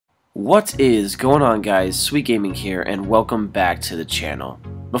What is going on, guys? Sweet Gaming here, and welcome back to the channel.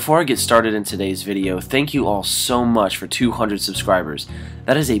 Before I get started in today's video, thank you all so much for 200 subscribers.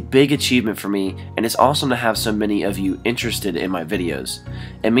 That is a big achievement for me, and it's awesome to have so many of you interested in my videos.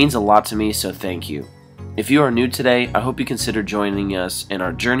 It means a lot to me, so thank you. If you are new today, I hope you consider joining us in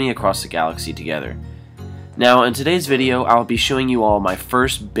our journey across the galaxy together. Now, in today's video, I'll be showing you all my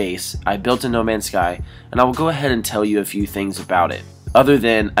first base I built in No Man's Sky, and I will go ahead and tell you a few things about it. Other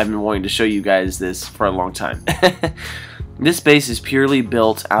than I've been wanting to show you guys this for a long time. This base is purely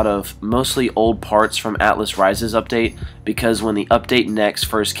built out of mostly old parts from Atlas Rises update, because when the update next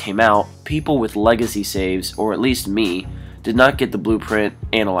first came out, people with legacy saves, or at least me, did not get the blueprint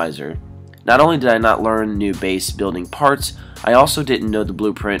analyzer. Not only did I not learn new base building parts, I also didn't know the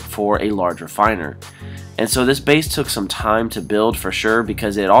blueprint for a large refiner. And so this base took some time to build for sure,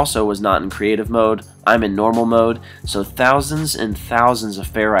 because it also was not in creative mode. I'm in normal mode, so thousands and thousands of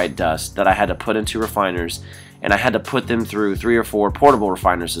ferrite dust that I had to put into refiners, and I had to put them through 3 or 4 portable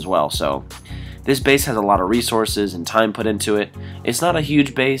refiners as well. So this base has a lot of resources and time put into it. It's not a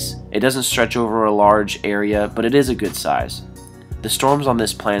huge base, it doesn't stretch over a large area, but it is a good size. The storms on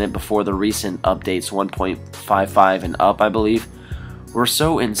this planet before the recent updates 1.55 and up, I believe, were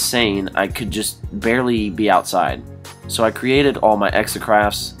so insane I could just barely be outside. So I created all my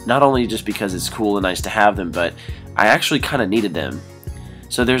exocrafts, not only just because it's cool and nice to have them, but I actually kind of needed them.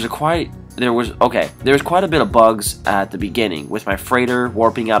 So there was quite a bit of bugs at the beginning, with my freighter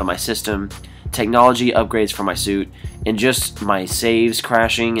warping out of my system, technology upgrades for my suit, and just my saves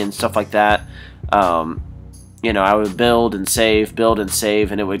crashing and stuff like that. You know, I would build and save,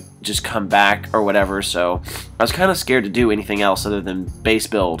 and it would just come back or whatever, so I was kind of scared to do anything else other than base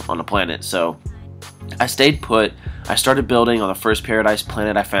build on a planet. So I stayed put. I started building on the first paradise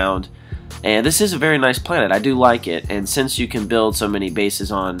planet I found, and this is a very nice planet. I do like it, and since you can build so many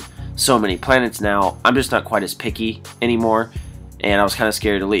bases on so many planets now, I'm just not quite as picky anymore, and I was kind of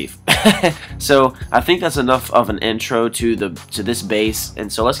scared to leave. So I think that's enough of an intro to this base,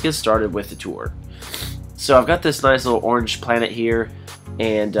 and so let's get started with the tour. So I've got this nice little orange planet here,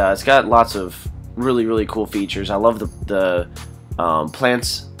 and it's got lots of really cool features. I love the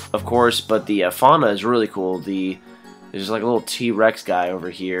plants, of course, but the fauna is really cool. There's like a little T-Rex guy over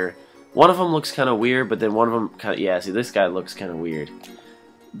here. One of them looks kind of weird, but then one of them kind of, yeah, see, this guy looks kind of weird.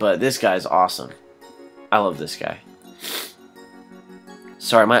 But this guy's awesome. I love this guy.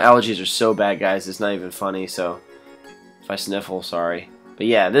 Sorry, my allergies are so bad, guys, it's not even funny, so if I sniffle, sorry. But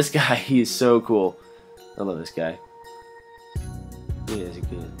yeah, this guy, he's so cool. I love this guy. He is a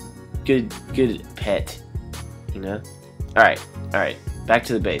good pet, you know? Alright, back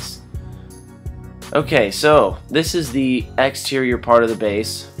to the base. Okay, so this is the exterior part of the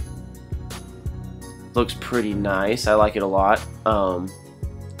base. Looks pretty nice, I like it a lot.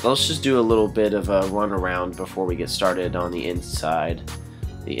 Let's just do a little bit of a run around before we get started on the inside,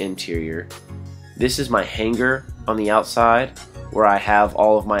 the interior. This is my hangar on the outside, where I have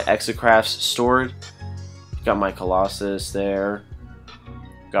all of my exocrafts stored. Got my Colossus there,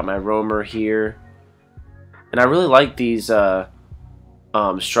 got my roamer here, and I really like these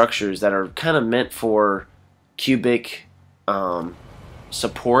structures that are kind of meant for cubic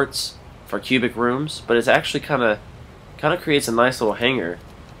supports for cubic rooms, but it's actually kind of creates a nice little hangar,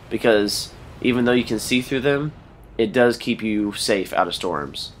 because even though you can see through them, it does keep you safe out of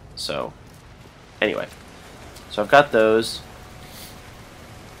storms. So anyway, so I've got those,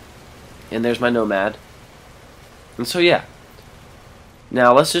 and there's my Nomad. And so yeah,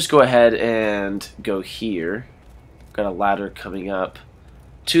 now let's just go ahead and go here. Got a ladder coming up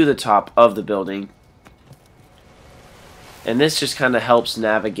to the top of the building, and this just kind of helps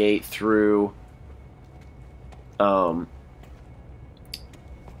navigate through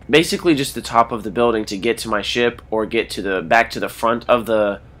basically just the top of the building to get to my ship, or get to back to the front of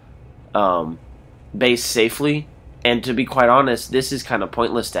the base safely. And to be quite honest, this is kind of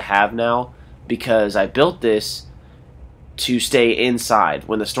pointless to have now, because I built this to stay inside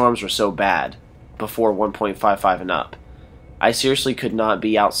when the storms were so bad before 1.55 and up. I seriously could not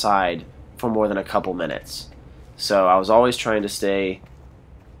be outside for more than a couple minutes. So I was always trying to stay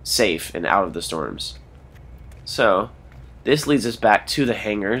safe and out of the storms. So this leads us back to the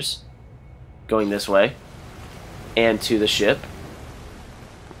hangars, going this way, and to the ship.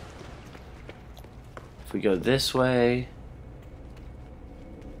 If we go this way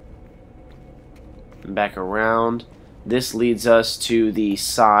and back around, this leads us to the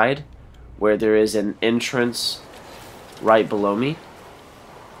side, where there is an entrance right below me,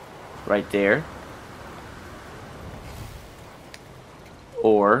 right there.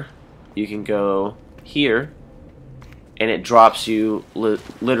 Or you can go here and it drops you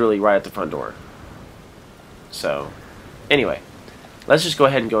literally right at the front door. So, anyway, let's just go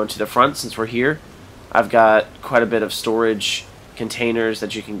ahead and go into the front since we're here. I've got quite a bit of storage containers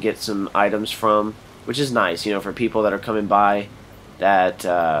that you can get some items from, which is nice, you know, for people that are coming by that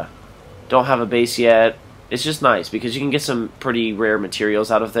don't have a base yet. It's just nice because you can get some pretty rare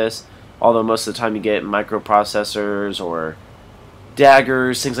materials out of this, although most of the time you get microprocessors or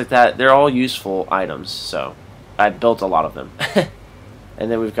daggers, things like that. They're all useful items, so I built a lot of them. And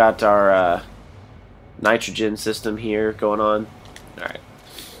then we've got our nitrogen system here going on. Alright.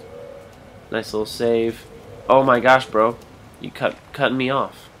 Nice little save. Oh my gosh, bro. You cutting me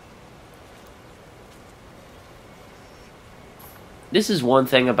off. This is one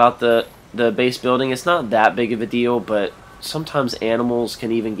thing about the base building. It's not that big of a deal, but sometimes animals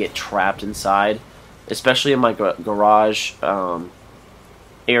can even get trapped inside, especially in my garage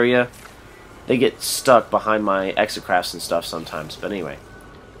area. They get stuck behind my exocrafts and stuff sometimes, but anyway.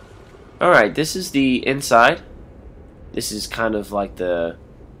 Alright, this is the inside. This is kind of like the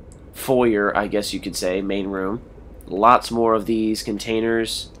foyer, I guess you could say, main room. Lots more of these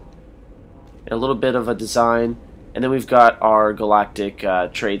containers. A little bit of a design. And then we've got our galactic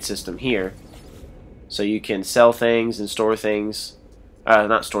trade system here. So you can sell things and store things.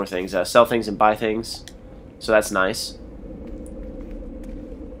 Not store things, sell things and buy things. So that's nice.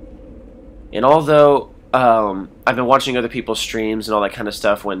 And although I've been watching other people's streams and all that kind of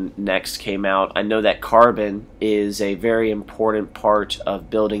stuff when Next came out, I know that carbon is a very important part of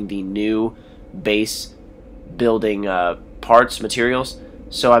building the new base building materials.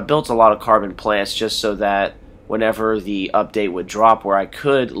 So I built a lot of carbon plants just so that whenever the update would drop where I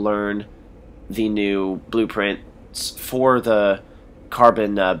could learn the new blueprints for the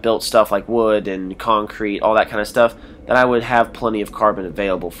carbon built stuff like wood and concrete, all that kind of stuff, that I would have plenty of carbon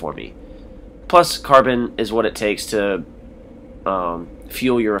available for me. Plus, carbon is what it takes to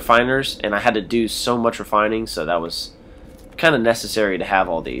fuel your refiners, and I had to do so much refining, so that was kind of necessary to have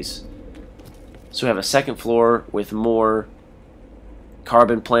all these. So we have a second floor with more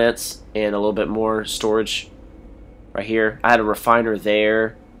carbon plants and a little bit more storage right here. I had a refiner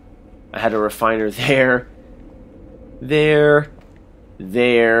there. I had a refiner there, there,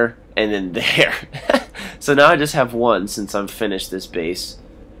 and then there. So now I just have one since I've finished this base.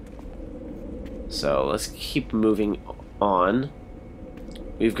 So let's keep moving on.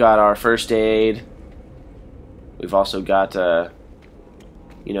 We've got our first aid. We've also got,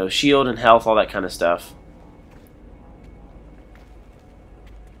 you know, shield and health, all that kind of stuff.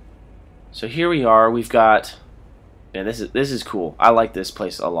 So here we are. We've got, man, this is cool. I like this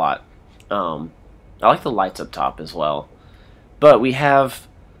place a lot. I like the lights up top as well. But we have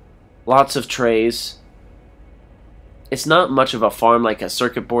lots of trays. It's not much of a farm like a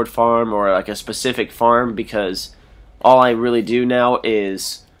circuit board farm or like a specific farm, because all I really do now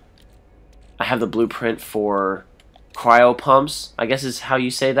is I have the blueprint for cryo pumps, I guess is how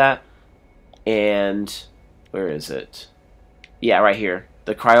you say that. And where is it? Yeah, right here.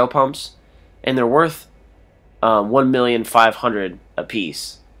 The cryo pumps. And they're worth 1,500,000 a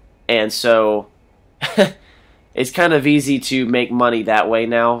piece. And so it's kind of easy to make money that way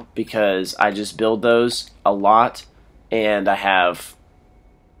now because I just build those a lot. And I have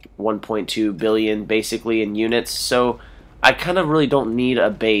 1.2 billion basically in units, so I kind of really don't need a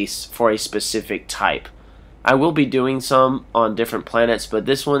base for a specific type. I will be doing some on different planets, but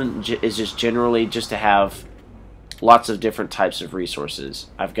this one is just generally just to have lots of different types of resources.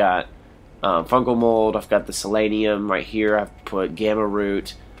 I've got fungal mold, I've got the selenium right here, I've put gamma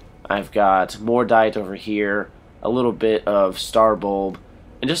root, I've got mordite over here, a little bit of star bulb,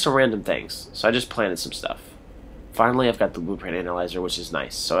 and just some random things. So I just planted some stuff. Finally, I've got the blueprint analyzer, which is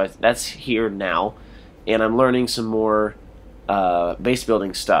nice. So that's here now, and I'm learning some more base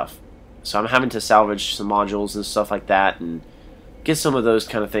building stuff. So I'm having to salvage some modules and stuff like that and get some of those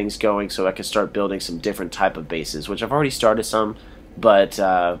kind of things going so I can start building some different type of bases, which I've already started some, but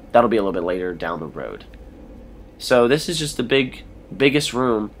that'll be a little bit later down the road. So this is just the biggest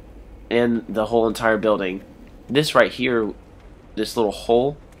room in the whole entire building. This right here, this little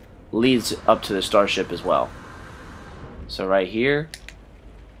hole, leads up to the starship as well. So right here,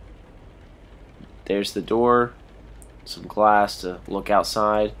 there's the door, some glass to look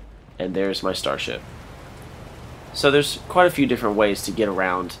outside, and there's my starship. So there's quite a few different ways to get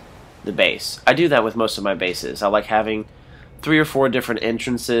around the base. I do that with most of my bases. I like having 3 or 4 different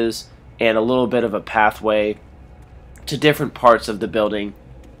entrances and a little bit of a pathway to different parts of the building.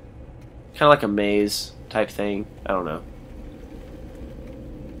 Kind of like a maze type thing. I don't know.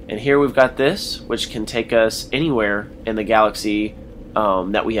 And here we've got this, which can take us anywhere in the galaxy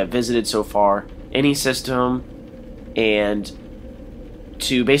that we have visited so far. Any system, and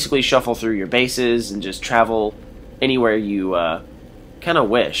to basically shuffle through your bases and just travel anywhere you kind of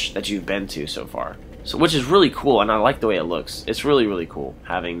wish that you've been to so far. So, which is really cool, and I like the way it looks. It's really, really cool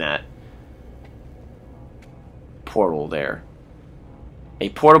having that portal there. A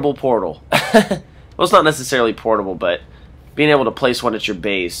portable portal. Well, it's not necessarily portable, but being able to place one at your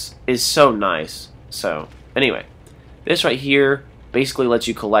base is so nice. So, anyway, this right here basically lets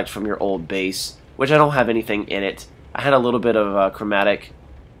you collect from your old base, which I don't have anything in it. I had a little bit of chromatic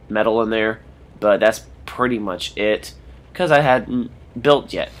metal in there, but that's pretty much it, because I hadn't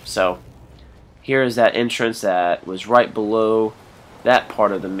built yet. So, here is that entrance that was right below that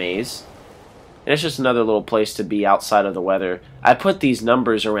part of the maze. And it's just another little place to be outside of the weather. I put these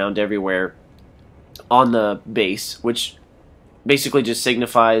numbers around everywhere on the base, which basically just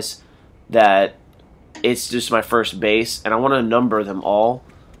signifies that it's just my first base, and I want to number them all,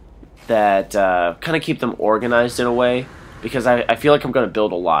 that kind of keep them organized in a way, because I feel like I'm going to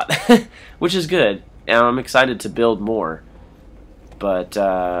build a lot, which is good, and I'm excited to build more. But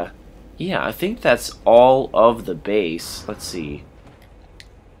yeah, I think that's all of the base. Let's see.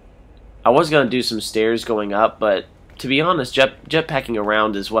 I was going to do some stairs going up, but to be honest, jetpacking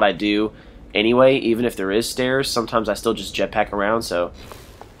around is what I do anyway. Even if there is stairs, sometimes I still just jetpack around. So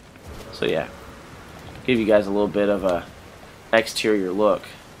yeah, give you guys a little bit of a exterior look.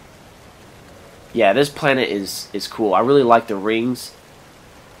 Yeah, this planet is cool. I really like the rings.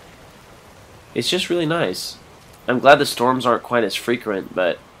 It's just really nice. I'm glad the storms aren't quite as frequent,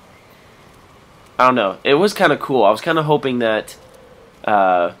 but I don't know. It was kind of cool. I was kind of hoping that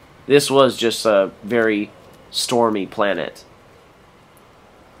this was just a very stormy planet.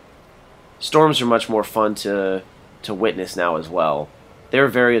 Storms are much more fun to witness now as well. They were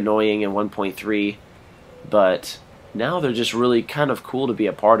very annoying in 1.3, but now they're just really kind of cool to be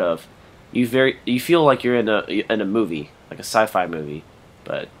a part of. You feel like you're in a movie, like a sci-fi movie,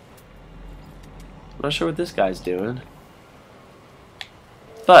 but I'm not sure what this guy's doing.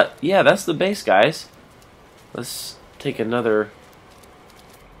 But yeah, that's the base, guys. Let's take another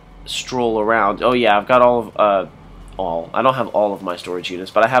stroll around. Oh yeah, I've got all of I don't have all of my storage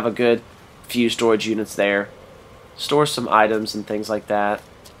units, but I have a good few storage units there. Store some items and things like that.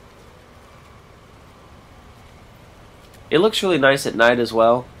 It looks really nice at night as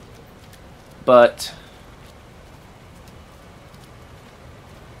well, but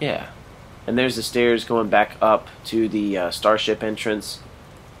yeah. And there's the stairs going back up to the starship entrance.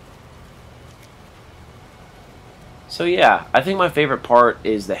 So yeah, I think my favorite part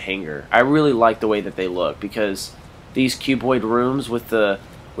is the hangar. I really like the way that they look, because these cuboid rooms with the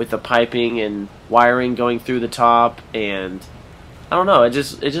piping and wiring going through the top, and I don't know, it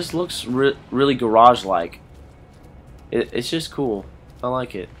just looks really garage-like. It's just cool. I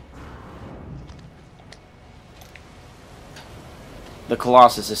like it. The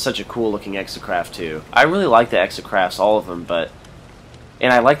Colossus is such a cool-looking exocraft too. I really like the exocrafts, all of them,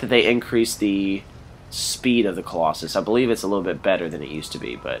 and I like that they increased the speed of the Colossus. I believe it's a little bit better than it used to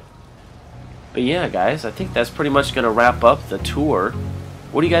be, but yeah, guys, I think that's pretty much going to wrap up the tour.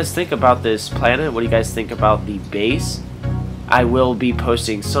 What do you guys think about this planet? What do you guys think about the base? I will be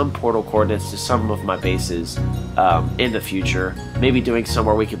posting some portal coordinates to some of my bases in the future. Maybe doing some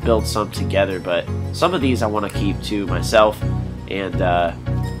where we could build some together, but some of these I want to keep to myself and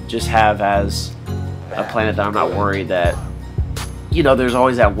just have as a planet that I'm not worried that, you know, there's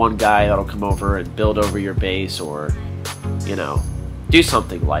always that one guy that'll come over and build over your base, or, you know, do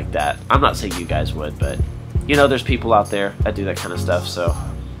something like that. I'm not saying you guys would, but, you know, there's people out there that do that kind of stuff. So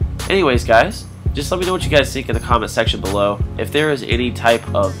anyways, guys, just let me know what you guys think in the comment section below. If there is any type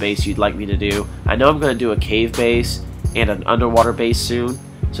of base you'd like me to do. I know I'm going to do a cave base and an underwater base soon,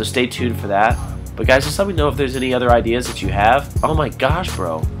 so stay tuned for that. But guys, just let me know if there's any other ideas that you have. Oh my gosh,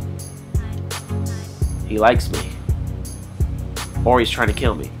 bro. He likes me. Or he's trying to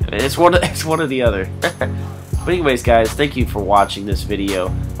kill me. I mean, it's one or the other. But anyways, guys, thank you for watching this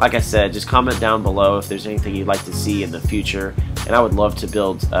video. Like I said, just comment down below if there's anything you'd like to see in the future. And I would love to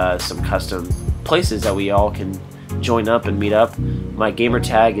build some custom places that we all can join up and meet up. My gamer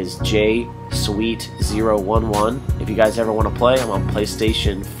tag is JSweet011. If you guys ever want to play, I'm on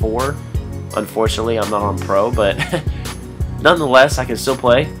PlayStation 4. Unfortunately, I'm not on Pro, but nonetheless, I can still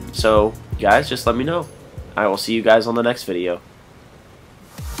play. So, guys, just let me know. I will see you guys on the next video.